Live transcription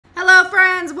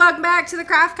friends, welcome back to the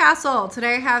Craft Castle.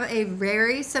 Today I have a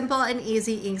very simple and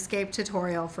easy Inkscape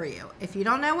tutorial for you. If you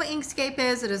don't know what Inkscape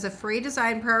is, it is a free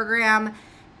design program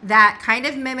that kind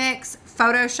of mimics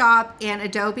Photoshop and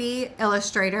Adobe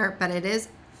Illustrator, but it is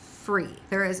free.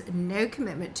 There is no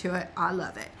commitment to it. I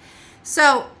love it.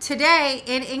 So today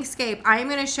in Inkscape, I am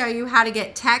going to show you how to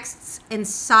get texts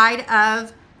inside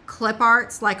of clip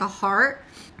arts like a heart.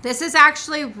 This is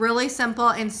actually really simple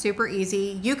and super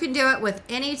easy. You can do it with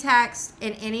any text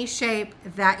in any shape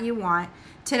that you want.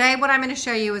 Today, what I'm going to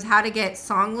show you is how to get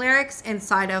song lyrics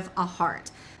inside of a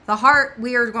heart. The heart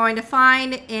we are going to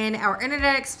find in our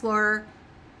Internet Explorer,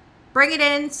 bring it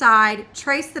inside,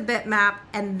 trace the bitmap,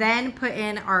 and then put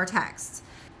in our text.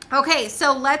 Okay,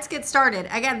 so let's get started.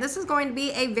 Again, this is going to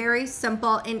be a very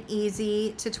simple and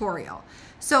easy tutorial.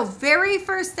 So very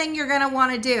first thing you're going to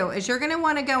want to do is you're going to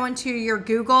want to go into your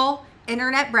Google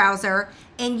internet browser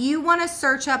and you want to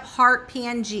search up heart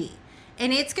PNG,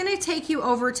 and it's going to take you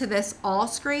over to this all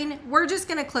screen. We're just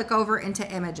going to click over into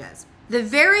images. The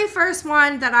very first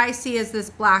one that I see is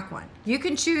this black one. You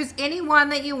can choose any one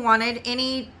that you wanted.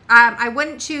 I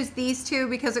wouldn't choose these two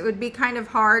because it would be kind of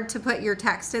hard to put your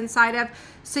text inside of.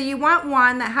 So you want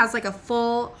one that has like a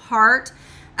full heart.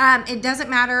 It doesn't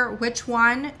matter which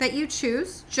one that you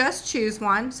choose, just choose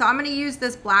one. So I'm going to use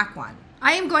this black one.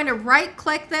 I am going to right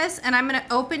click this and I'm going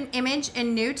to open image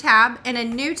in new tab, and a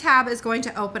new tab is going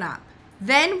to open up.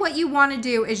 Then what you want to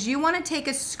do is you want to take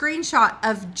a screenshot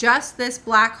of just this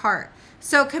black heart.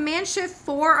 So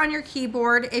Command-Shift-4 on your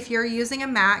keyboard if you're using a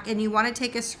Mac and you want to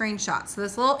take a screenshot. So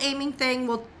this little aiming thing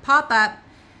will pop up.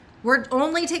 We're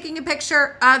only taking a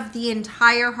picture of the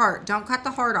entire heart. Don't cut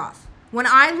the heart off. When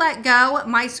I let go,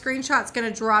 my screenshot's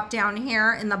going to drop down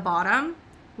here in the bottom.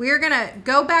 We're going to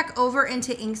go back over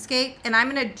into Inkscape and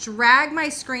I'm going to drag my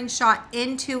screenshot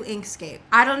into Inkscape.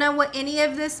 I don't know what any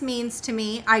of this means to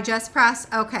me. I just press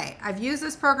OK. I've used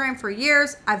this program for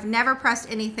years. I've never pressed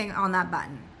anything on that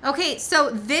button. Okay,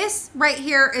 so this right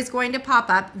here is going to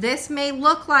pop up. This may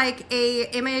look like a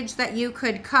image that you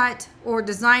could cut or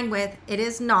design with. It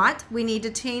is not. We need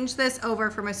to change this over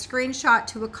from a screenshot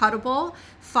to a cuttable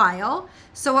file.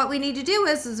 So what we need to do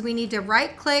is we need to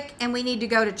right click and we need to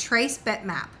go to trace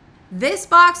bitmap. This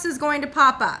box is going to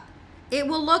pop up. It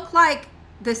will look like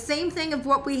the same thing of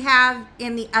what we have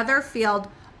in the other field.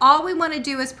 All we want to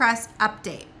do is press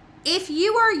update. If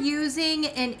you are using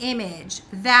an image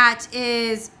that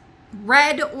is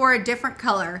red or a different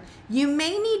color, you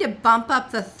may need to bump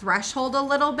up the threshold a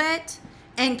little bit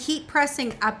and keep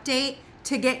pressing update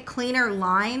to get cleaner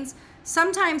lines.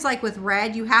 Sometimes, like with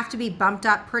red, you have to be bumped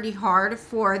up pretty hard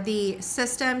for the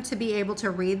system to be able to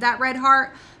read that red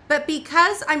heart. But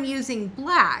because I'm using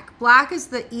black, black is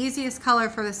the easiest color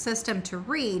for the system to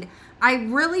read, I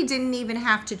really didn't even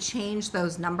have to change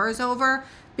those numbers over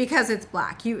because it's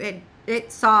black.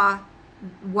 It saw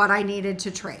what I needed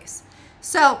to trace.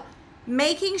 So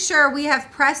making sure we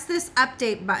have pressed this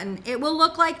update button, it will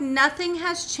look like nothing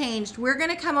has changed. We're going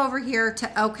to come over here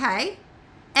to OK,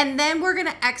 and then we're going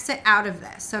to exit out of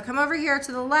this. So come over here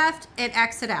to the left and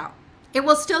exit out. It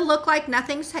will still look like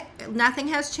nothing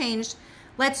has changed.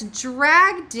 Let's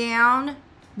drag down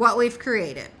what we've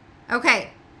created.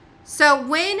 Okay, so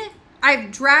when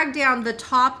I've dragged down the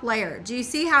top layer, do you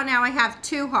see how now I have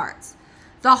two hearts?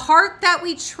 The heart that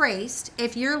we traced,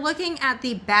 if you're looking at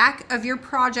the back of your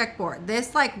project board,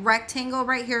 this like rectangle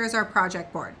right here is our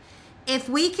project board. If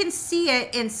we can see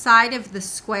it inside of the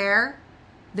square,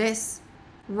 this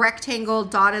rectangle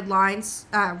dotted lines,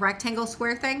 rectangle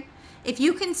square thing, if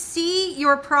you can see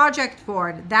your project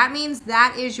board, that means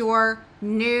that is your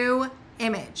new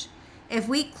image. If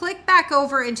we click back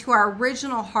over into our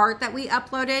original heart that we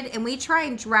uploaded and we try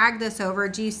and drag this over,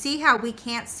 do you see how we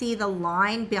can't see the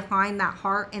line behind that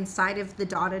heart inside of the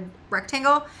dotted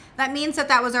rectangle? That means that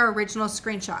that was our original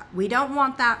screenshot. We don't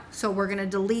want that, so we're going to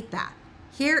delete that.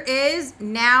 Here is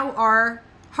now our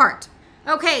heart.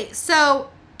 Okay, so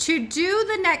to do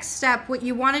the next step, what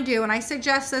you want to do, and I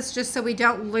suggest this just so we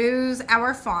don't lose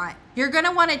our font, you're going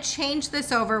to want to change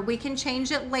this over. We can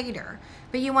change it later,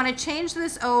 but you want to change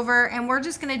this over, and we're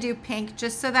just going to do pink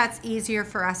just so that's easier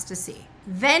for us to see.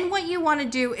 Then what you want to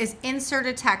do is insert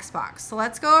a text box. So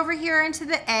let's go over here into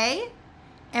the A,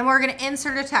 and we're going to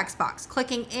insert a text box,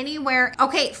 clicking anywhere.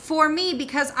 Okay, for me,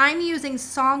 because I'm using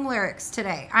song lyrics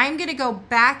today, I'm going to go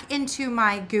back into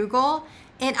my Google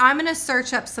and I'm going to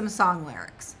search up some song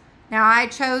lyrics. Now I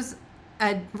chose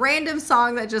a random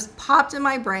song that just popped in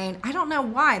my brain. I don't know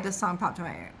why this song popped in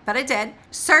my brain, but it did.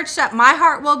 Searched up My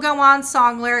Heart Will Go On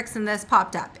song lyrics, and this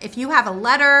popped up. If you have a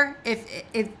letter, if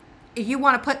you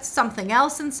want to put something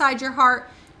else inside your heart,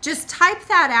 Just type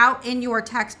that out in your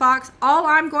text box. All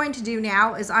I'm going to do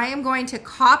now is I am going to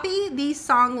copy these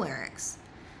song lyrics,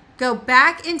 go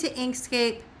back into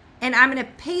Inkscape, and I'm going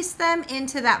to paste them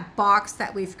into that box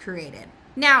that we've created.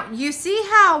 Now, you see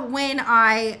how when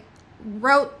I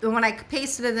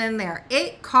pasted it in there,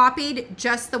 it copied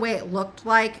just the way it looked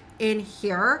like in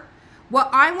here. What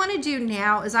I want to do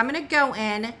now is I'm going to go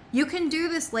in. You can do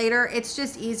this later. It's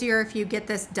just easier if you get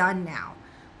this done now.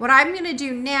 What I'm going to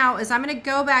do now is I'm going to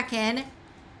go back in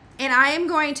and I am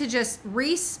going to just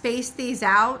re-space these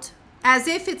out as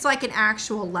if it's like an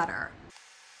actual letter.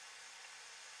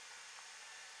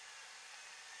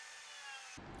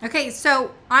 Okay,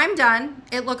 so I'm done.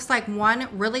 It looks like one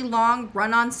really long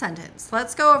run-on sentence.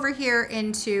 Let's go over here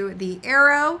into the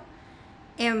arrow,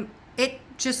 and it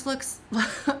just looks,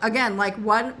 again, like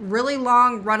one really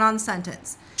long run-on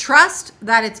sentence. Trust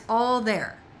that it's all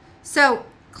there. So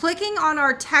clicking on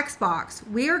our text box,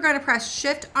 we are going to press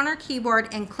Shift on our keyboard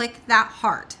and click that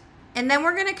heart. And then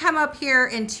we're going to come up here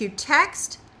into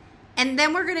text, and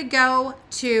then we're going to go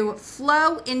to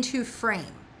flow into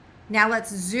frame. Now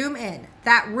let's zoom in.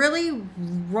 That really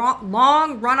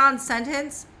long run-on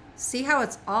sentence, see how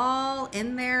it's all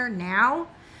in there now?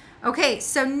 Okay,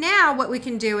 so now what we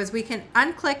can do is we can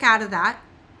unclick out of that,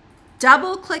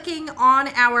 double clicking on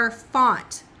our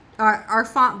font, our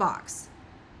font box.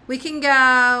 We can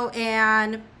go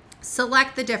and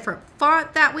select the different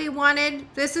font that we wanted.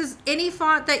 This is any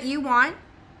font that you want.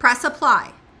 Press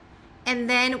apply. And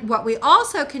then what we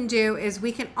also can do is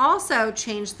we can also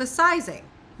change the sizing.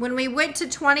 When we went to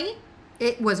 20,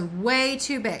 it was way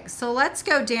too big. So let's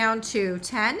go down to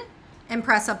 10 and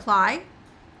press apply.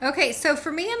 Okay, so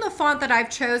for me in the font that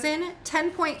I've chosen,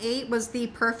 10.8 was the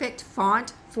perfect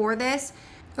font for this.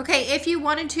 Okay, if you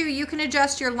wanted to, you can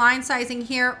adjust your line sizing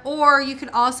here, or you could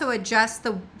also adjust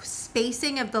the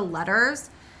spacing of the letters.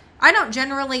 I don't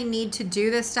generally need to do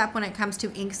this step when it comes to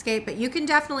Inkscape, but you can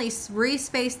definitely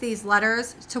re-space these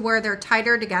letters to where they're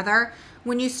tighter together.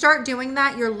 When you start doing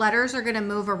that, your letters are going to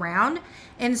move around.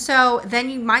 And so then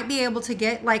you might be able to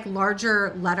get like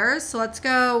larger letters. So let's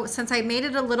go, since I made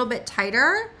it a little bit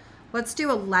tighter, let's do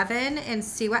 11 and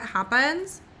see what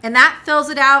happens. And that fills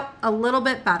it out a little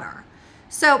bit better.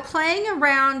 So playing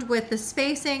around with the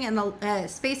spacing and the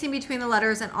spacing between the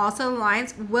letters and also the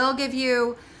lines will give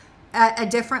you a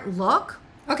different look.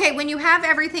 Okay, when you have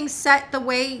everything set the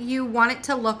way you want it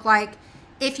to look like,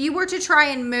 if you were to try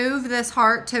and move this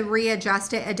heart to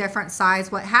readjust it a different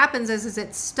size, what happens is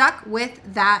it's stuck with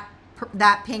that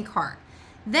pink heart.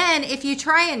 Then if you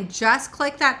try and just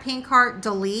click that pink heart,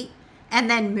 delete, and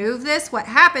then move this, what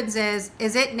happens is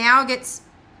it now gets,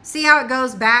 see how it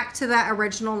goes back to that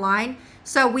original line?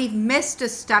 So we've missed a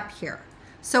step here.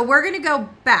 So we're gonna go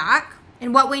back,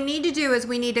 and what we need to do is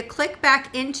we need to click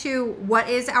back into what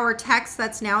is our text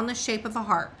that's now in the shape of a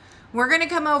heart. We're going to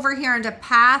come over here into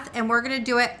path, and we're going to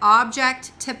do it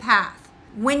object to path.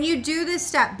 When you do this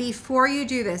step, before you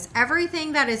do this,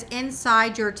 everything that is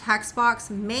inside your text box,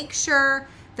 make sure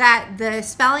that the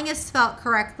spelling is spelled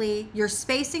correctly, your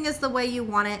spacing is the way you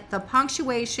want it, the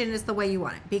punctuation is the way you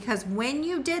want it. Because when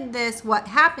you did this, what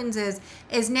happens is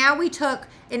now we took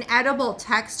an editable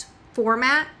text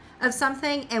format of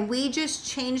something and we just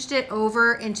changed it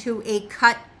over into a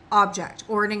cut object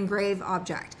or an engrave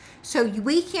object. So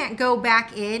we can't go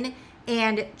back in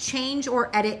and change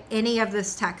or edit any of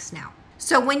this text now.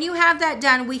 So when you have that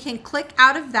done, we can click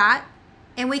out of that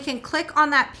and we can click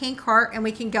on that pink heart and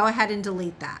we can go ahead and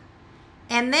delete that.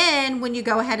 And then when you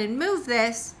go ahead and move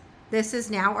this, this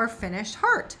is now our finished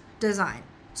heart design.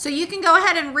 So you can go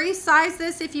ahead and resize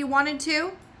this if you wanted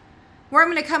to. Where I'm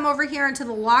going to come over here into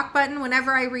the lock button.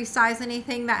 Whenever I resize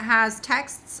anything that has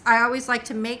texts, I always like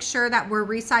to make sure that we're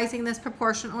resizing this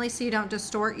proportionately so you don't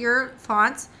distort your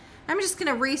fonts. I'm just going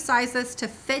to resize this to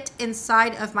fit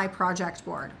inside of my project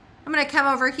board. I'm going to come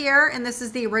over here, and this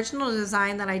is the original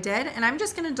design that I did, and I'm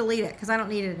just going to delete it because I don't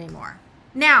need it anymore.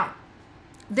 Now,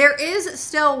 there is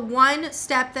still one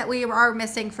step that we are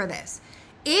missing for this.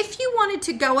 If you wanted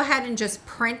to go ahead and just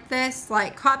print this,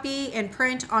 like copy and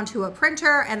print onto a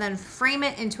printer and then frame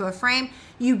it into a frame,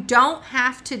 you don't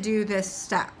have to do this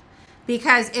step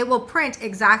because it will print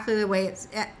exactly the way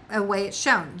it's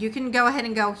shown. You can go ahead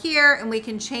and go here and we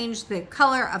can change the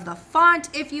color of the font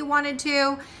if you wanted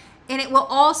to, and it will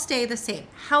all stay the same.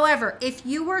 However, if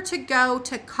you were to go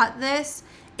to cut this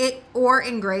or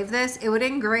engrave this, it would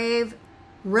engrave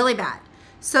really bad.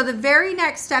 So the very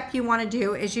next step you want to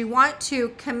do is you want to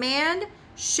Command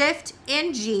Shift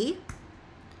and G,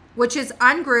 which is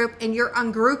ungroup, and you're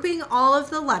ungrouping all of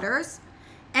the letters.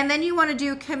 And then you want to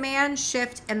do Command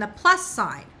Shift and the plus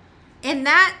sign. And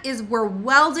that is, we're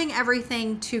welding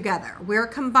everything together. We're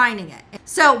combining it.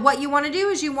 So what you want to do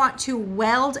is you want to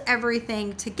weld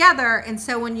everything together. And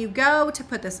so when you go to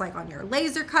put this like on your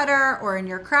laser cutter or in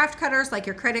your craft cutters, like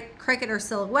your Cricut or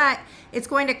Silhouette, it's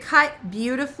going to cut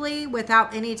beautifully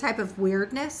without any type of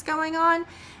weirdness going on.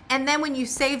 And then when you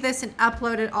save this and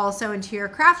upload it also into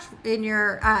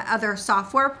your other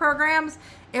software programs,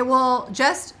 it will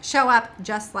just show up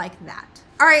just like that.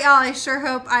 All right, y'all, I sure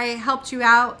hope I helped you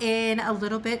out in a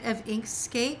little bit of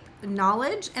Inkscape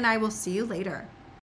knowledge, and I will see you later.